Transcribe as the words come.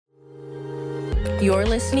You're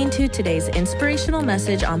listening to today's inspirational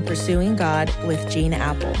message on pursuing God with Gene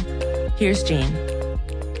Apple. Here's Gene.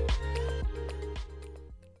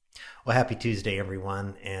 Well, happy Tuesday,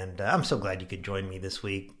 everyone, and I'm so glad you could join me this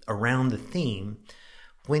week around the theme,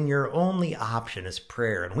 when your only option is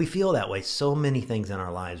prayer. And we feel that way so many things in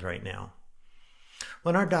our lives right now.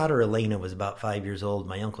 When our daughter Elena was about 5 years old,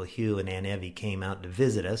 my Uncle Hugh and Aunt Evie came out to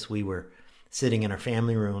visit us. We were sitting in our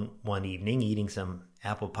family room one evening, eating some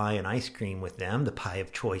apple pie and ice cream with them, the pie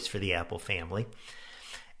of choice for the Apple family.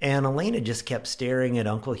 And Elena just kept staring at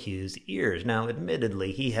Uncle Hugh's ears. Now,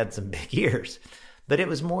 admittedly, he had some big ears, but it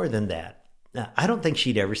was more than that. Now, I don't think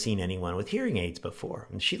she'd ever seen anyone with hearing aids before,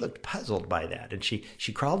 and she looked puzzled by that. And she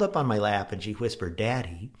crawled up on my lap and she whispered,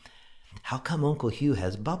 "Daddy, how come Uncle Hugh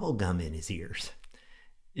has bubble gum in his ears?"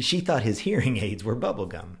 She thought his hearing aids were bubble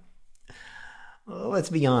gum. Well, let's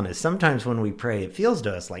be honest. Sometimes when we pray, it feels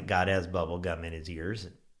to us like God has bubble gum in his ears,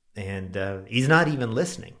 and he's not even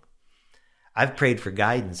listening. I've prayed for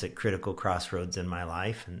guidance at critical crossroads in my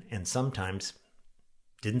life, and sometimes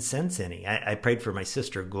didn't sense any. I prayed for my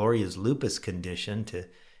sister Gloria's lupus condition to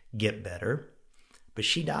get better, but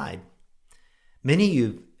she died.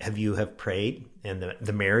 Many of you have prayed, and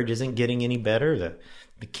the marriage isn't getting any better.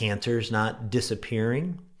 The cancer's not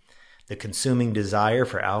disappearing. The consuming desire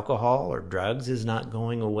for alcohol or drugs is not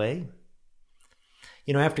going away.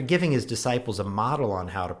 You know, after giving his disciples a model on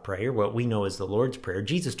how to pray, or what we know as the Lord's Prayer,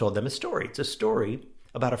 Jesus told them a story. It's a story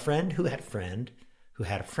about a friend who had a friend who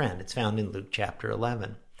had a friend. It's found in Luke chapter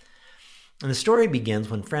 11. And the story begins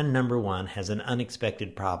when friend number one has an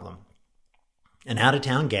unexpected problem. An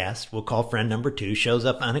out-of-town guest, we'll call friend number two, shows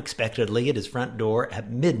up unexpectedly at his front door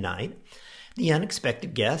at midnight. The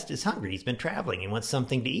unexpected guest is hungry. He's been traveling. He wants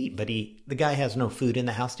something to eat, but the guy has no food in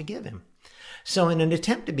the house to give him. So in an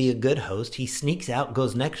attempt to be a good host, he sneaks out,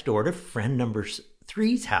 goes next door to friend number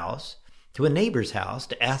three's house, to a neighbor's house,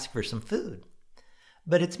 to ask for some food.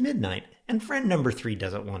 But it's midnight, and friend number three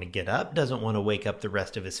doesn't want to get up, doesn't want to wake up the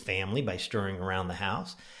rest of his family by stirring around the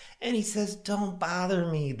house. And he says, "Don't bother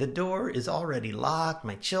me. The door is already locked.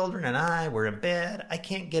 My children and I were in bed. I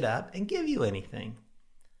can't get up and give you anything."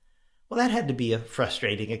 Well, that had to be a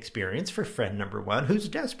frustrating experience for friend number one, who's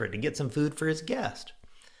desperate to get some food for his guest.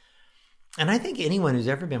 And I think anyone who's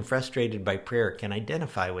ever been frustrated by prayer can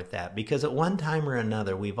identify with that, because at one time or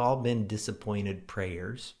another, we've all been disappointed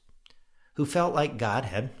prayers who felt like God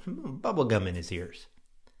had bubble gum in his ears.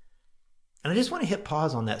 And I just want to hit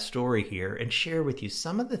pause on that story here and share with you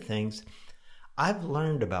some of the things I've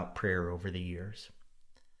learned about prayer over the years.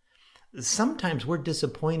 Sometimes we're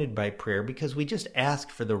disappointed by prayer because we just ask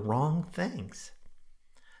for the wrong things.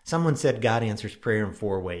 Someone said God answers prayer in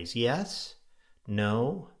 4 ways. Yes,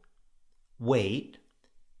 no, wait,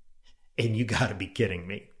 and you got to be kidding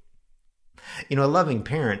me. You know, a loving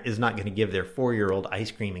parent is not going to give their 4-year-old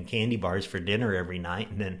ice cream and candy bars for dinner every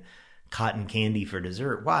night and then cotton candy for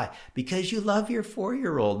dessert. Why? Because you love your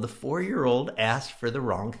 4-year-old. The 4-year-old asked for the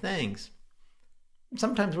wrong things.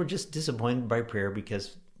 Sometimes we're just disappointed by prayer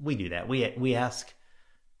because we do that. We ask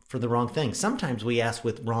for the wrong things. Sometimes we ask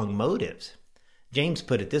with wrong motives. James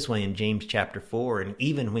put it this way in James chapter 4, and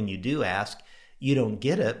even when you do ask, you don't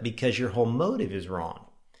get it because your whole motive is wrong.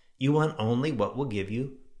 You want only what will give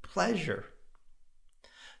you pleasure.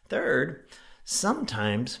 Third,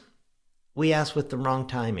 sometimes we ask with the wrong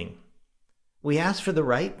timing. We ask for the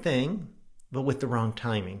right thing, but with the wrong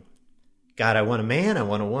timing. God, I want a man, I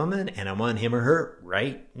want a woman, and I want him or her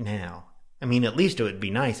right now. I mean, at least it would be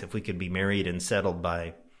nice if we could be married and settled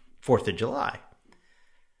by 4th of July.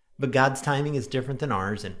 But God's timing is different than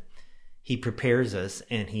ours, and he prepares us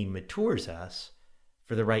and he matures us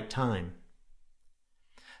for the right time.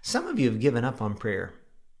 Some of you have given up on prayer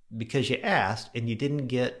because you asked and you didn't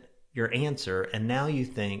get your answer, and now you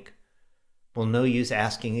think, well, no use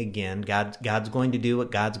asking again. God's going to do what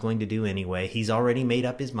God's going to do anyway. He's already made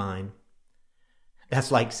up his mind. That's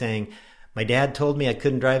like saying, my dad told me I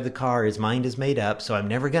couldn't drive the car. His mind is made up, so I'm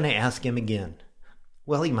never going to ask him again.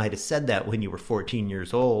 Well, he might have said that when you were 14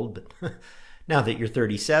 years old, but now that you're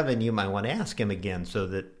 37, you might want to ask him again so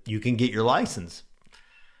that you can get your license.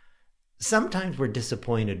 Sometimes we're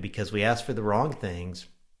disappointed because we ask for the wrong things,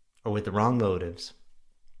 or with the wrong motives,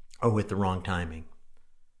 or with the wrong timing.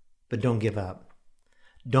 But don't give up.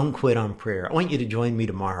 Don't quit on prayer. I want you to join me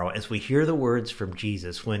tomorrow as we hear the words from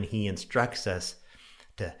Jesus when he instructs us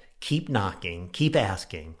to keep knocking, keep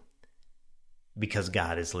asking, because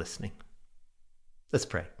God is listening. Let's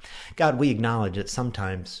pray. God, we acknowledge that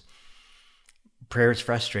sometimes prayer is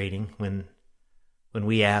frustrating when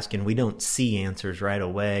we ask and we don't see answers right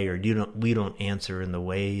away, or we don't answer in the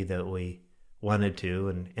way that we wanted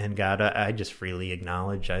to. And God, I just freely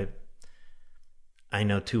acknowledge I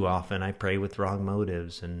know too often I pray with wrong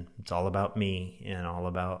motives, and it's all about me and all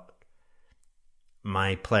about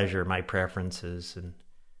my pleasure, my preferences.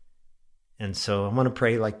 And so I want to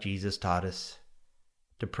pray like Jesus taught us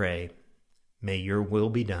to pray. May your will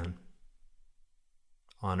be done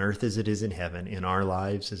on earth as it is in heaven, in our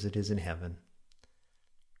lives as it is in heaven.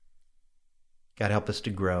 God, help us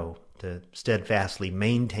to grow, to steadfastly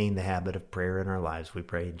maintain the habit of prayer in our lives. We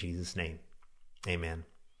pray in Jesus' name. Amen.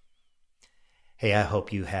 Hey, I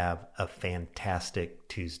hope you have a fantastic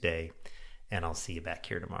Tuesday, and I'll see you back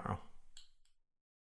here tomorrow.